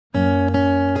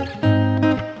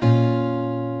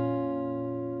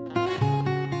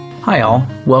Hi all,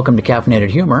 welcome to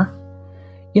Caffeinated Humor.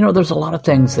 You know, there's a lot of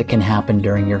things that can happen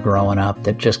during your growing up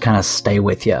that just kind of stay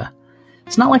with you.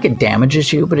 It's not like it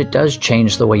damages you, but it does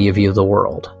change the way you view the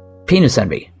world. Penis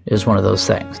envy is one of those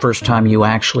things. First time you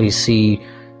actually see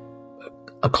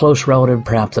a close relative,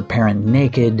 perhaps a parent,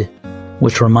 naked,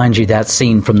 which reminds you that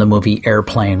scene from the movie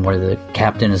Airplane where the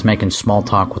captain is making small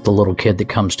talk with the little kid that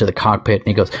comes to the cockpit and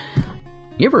he goes,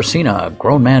 "You ever seen a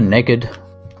grown man naked?"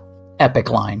 Epic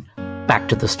line. Back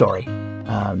to the story.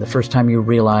 The first time you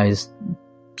realize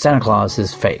Santa Claus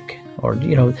is fake, or,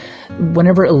 you know,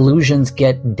 whenever illusions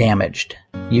get damaged,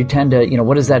 you tend to,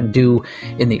 what does that do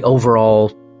in the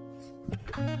overall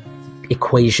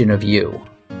equation of you?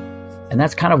 And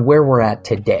that's kind of where we're at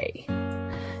today.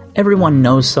 Everyone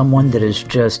knows someone that is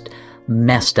just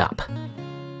messed up.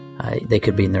 They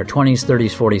could be in their 20s,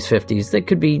 30s, 40s, 50s. They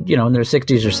could be, in their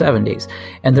 60s or 70s.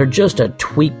 And they're just a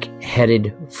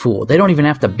tweak-headed fool. They don't even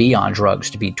have to be on drugs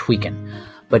to be tweaking.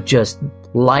 But just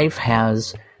life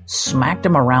has smacked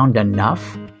them around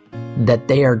enough that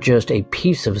they are just a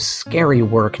piece of scary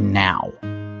work now.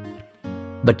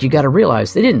 But you got to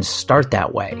realize they didn't start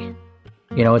that way.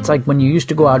 It's like when you used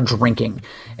to go out drinking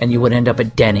and you would end up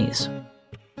at Denny's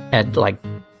at like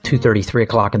 2:30, 3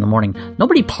 o'clock in the morning.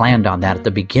 Nobody planned on that at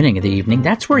the beginning of the evening.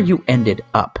 That's where you ended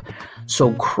up.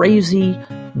 So crazy,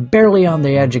 barely on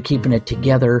the edge of keeping it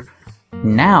together.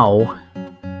 Now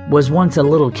was once a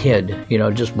little kid,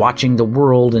 just watching the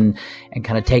world and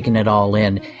kind of taking it all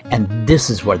in. And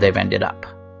this is where they've ended up.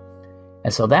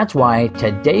 And so that's why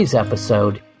today's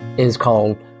episode is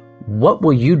called "What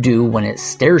Will You Do When It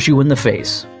Stares You in the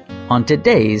Face?" on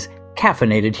today's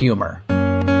Caffeinated Humor.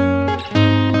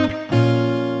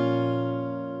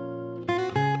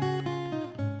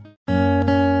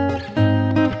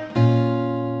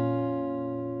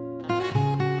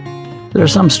 There are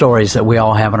some stories that we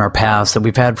all have in our past that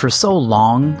we've had for so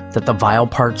long that the vile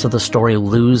parts of the story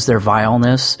lose their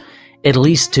vileness, at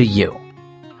least to you.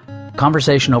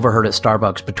 Conversation overheard at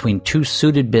Starbucks between two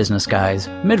suited business guys,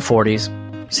 mid-40s,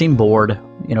 seem bored,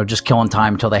 just killing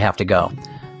time until they have to go.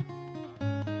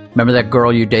 "Remember that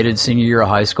girl you dated senior year of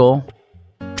high school?"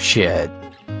 "Shit."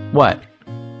 "What?"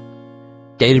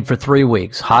 "Dated for 3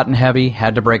 weeks, hot and heavy,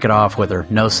 had to break it off with her,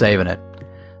 no saving it."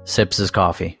 Sips his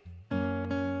coffee.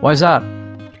 "Why's that?"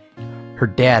 "Her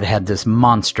dad had this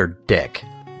monster dick."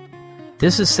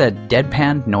 This is said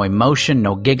deadpan, no emotion,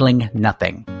 no giggling,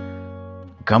 nothing.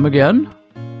 "Come again?"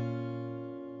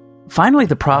 Finally,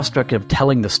 the prospect of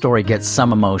telling the story gets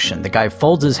some emotion. The guy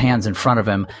folds his hands in front of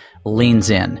him,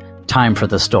 leans in. Time for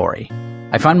the story.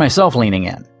 I find myself leaning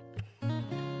in.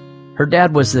 "Her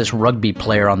dad was this rugby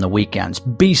player on the weekends.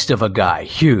 Beast of a guy,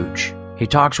 huge. He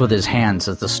talks with his hands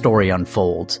as the story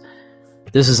unfolds.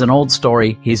 This is an old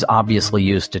story. He's obviously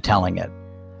used to telling it.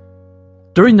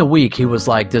 During the week, he was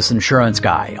like this insurance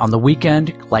guy. On the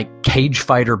weekend, like cage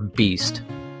fighter beast."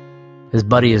 His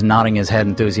buddy is nodding his head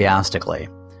enthusiastically.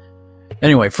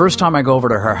 "Anyway, first time I go over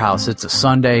to her house, it's a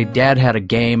Sunday. Dad had a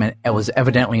game and it was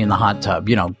evidently in the hot tub,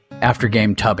 after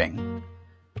game tubbing.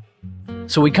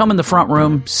 So we come in the front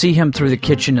room, see him through the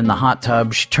kitchen in the hot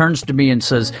tub. She turns to me and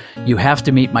says, 'You have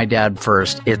to meet my dad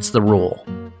first. It's the rule.'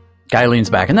 Guy leans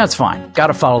back, and that's fine.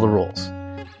 Gotta follow the rules.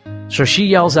 So she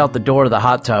yells out the door to the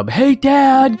hot tub, 'Hey,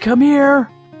 Dad, come here.'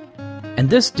 And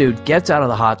this dude gets out of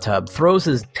the hot tub, throws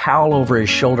his towel over his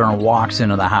shoulder, and walks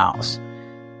into the house.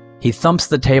 He thumps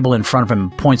the table in front of him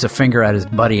and points a finger at his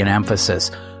buddy in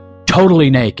emphasis. Totally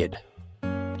naked.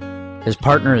 His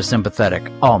partner is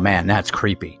sympathetic. 'Oh, man, that's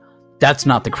creepy.' 'That's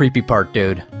not the creepy part,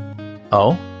 dude.'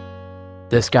 'Oh?'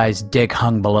 'This guy's dick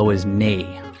hung below his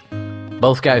knee.'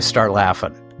 Both guys start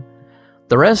laughing.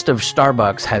 The rest of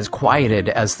Starbucks has quieted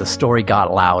as the story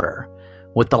got louder.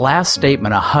 With the last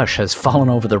statement, a hush has fallen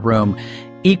over the room,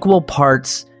 equal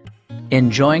parts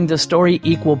enjoying the story,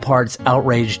 equal parts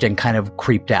outraged and kind of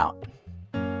creeped out.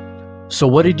 "So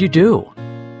what did you do?"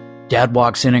 Dad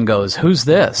walks in and goes, "Who's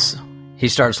this?" He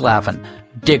starts laughing.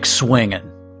 "Dick swinging."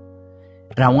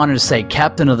 "And I wanted to say,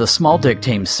 captain of the small dick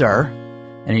team, sir."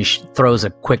 And he throws a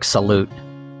quick salute.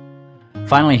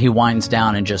 Finally, he winds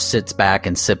down and just sits back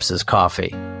and sips his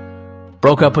coffee.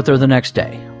 "Broke up with her the next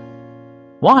day."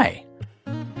 "Why?"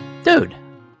 "Dude,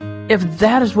 if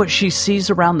that is what she sees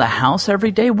around the house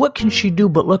every day, what can she do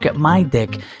but look at my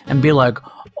dick and be like,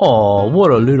 'Oh,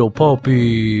 what a little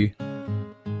puppy.'"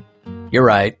 "You're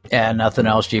right, and nothing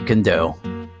else you can do."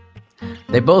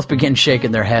 They both begin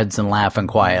shaking their heads and laughing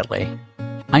quietly.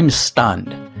 I'm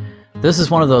stunned. This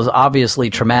is one of those obviously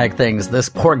traumatic things this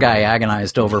poor guy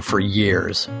agonized over for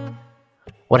years.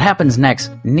 What happens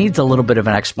next needs a little bit of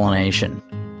an explanation.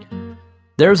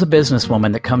 There's a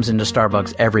businesswoman that comes into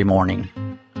Starbucks every morning.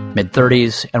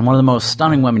 mid-30s, and one of the most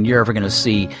stunning women you're ever going to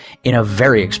see in a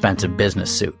very expensive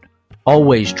business suit,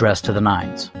 always dressed to the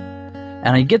nines.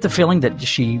 And I get the feeling that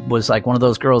she was like one of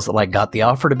those girls that like got the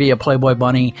offer to be a Playboy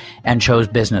bunny and chose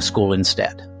business school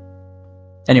instead.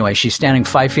 Anyway, she's standing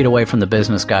 5 feet away from the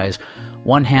business guys,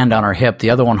 one hand on her hip,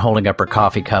 the other one holding up her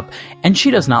coffee cup, and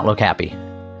she does not look happy.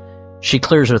 She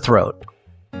clears her throat.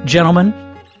 "Gentlemen."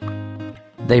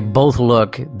 They both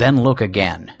look, then look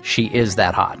again. She is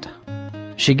that hot.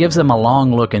 She gives them a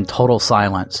long look in total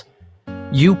silence.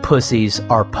 "You pussies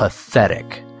are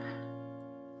pathetic."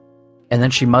 And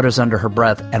then she mutters under her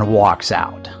breath and walks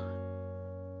out.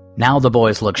 Now the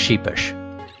boys look sheepish.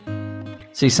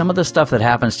 See, some of the stuff that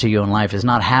happens to you in life is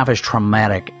not half as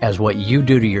traumatic as what you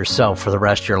do to yourself for the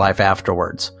rest of your life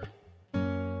afterwards.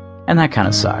 And that kind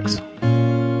of sucks.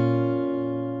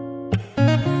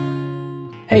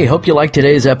 Hey, hope you liked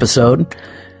today's episode.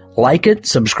 Like it,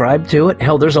 subscribe to it.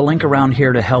 Hell, there's a link around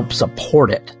here to help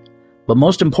support it. But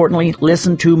most importantly,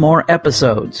 listen to more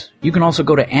episodes. You can also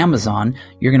go to Amazon.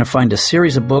 You're going to find a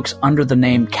series of books under the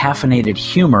name Caffeinated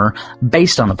Humor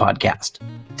based on the podcast.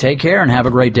 Take care and have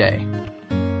a great day.